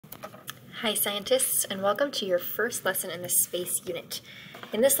Hi scientists, and welcome to your first lesson in the space unit.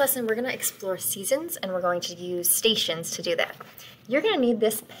 In this lesson we're going to explore seasons, and we're going to use stations to do that. You're going to need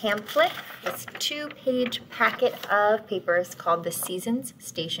this pamphlet, this 2-page packet of papers called the Seasons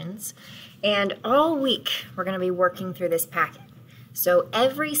Stations, and all week we're going to be working through this packet. So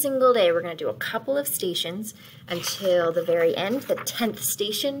every single day we're going to do a couple of stations until the very end, the 10th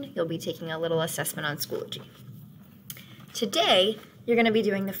station. You'll be taking a little assessment on Schoology. Today you're going to be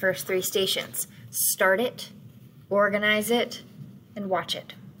doing the first 3 stations. Start it, organize it, and watch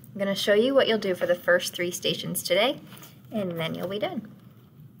it. I'm going to show you what you'll do for the first 3 stations today, and then you'll be done.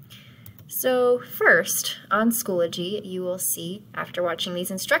 So first, on Schoology, you will see, after watching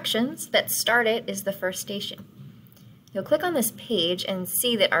these instructions, that Start It is the first station. You'll click on this page and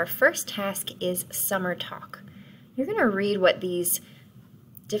see that our first task is Summer Talk. You're going to read what these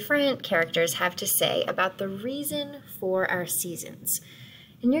different characters have to say about the reason for our seasons.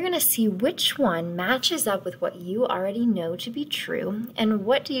 And you're going to see which one matches up with what you already know to be true, and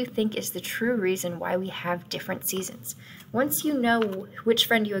what do you think is the true reason why we have different seasons. Once you know which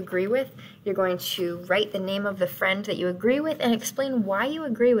friend you agree with, you're going to write the name of the friend that you agree with and explain why you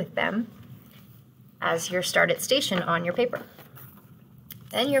agree with them as your Start It station on your paper.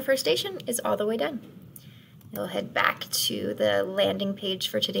 Then your first station is all the way done. You'll head back to the landing page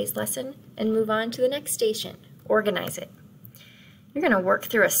for today's lesson and move on to the next station. Organize it. You're going to work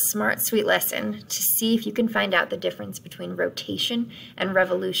through a Smart Suite lesson to see if you can find out the difference between rotation and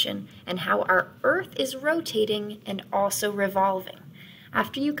revolution and how our Earth is rotating and also revolving.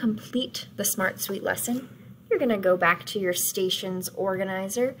 After you complete the Smart Suite lesson, you're going to go back to your stations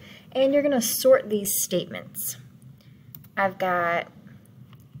organizer and you're going to sort these statements. I've got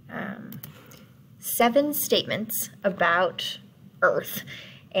 7 statements about Earth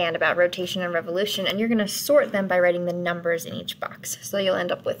and about rotation and revolution, and you're going to sort them by writing the numbers in each box. So you'll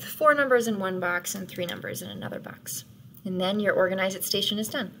end up with 4 numbers in one box and 3 numbers in another box. And then your Organize It station is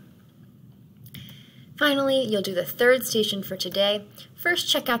done. Finally, you'll do the 3rd station for today. First,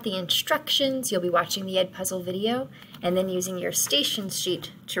 check out the instructions. You'll be watching the Edpuzzle video, and then using your stations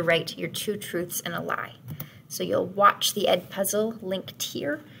sheet to write your 2 truths and a lie. So you'll watch the Edpuzzle linked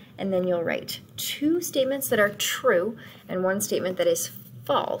here, and then you'll write 2 statements that are true and 1 statement that is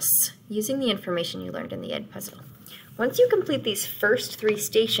false, using the information you learned in the Edpuzzle. Once you complete these first 3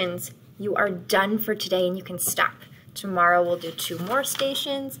 stations, you are done for today and you can stop. Tomorrow we'll do 2 more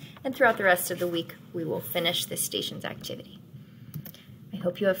stations, and throughout the rest of the week we will finish this stations activity. I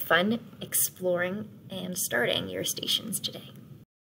hope you have fun exploring and starting your stations today.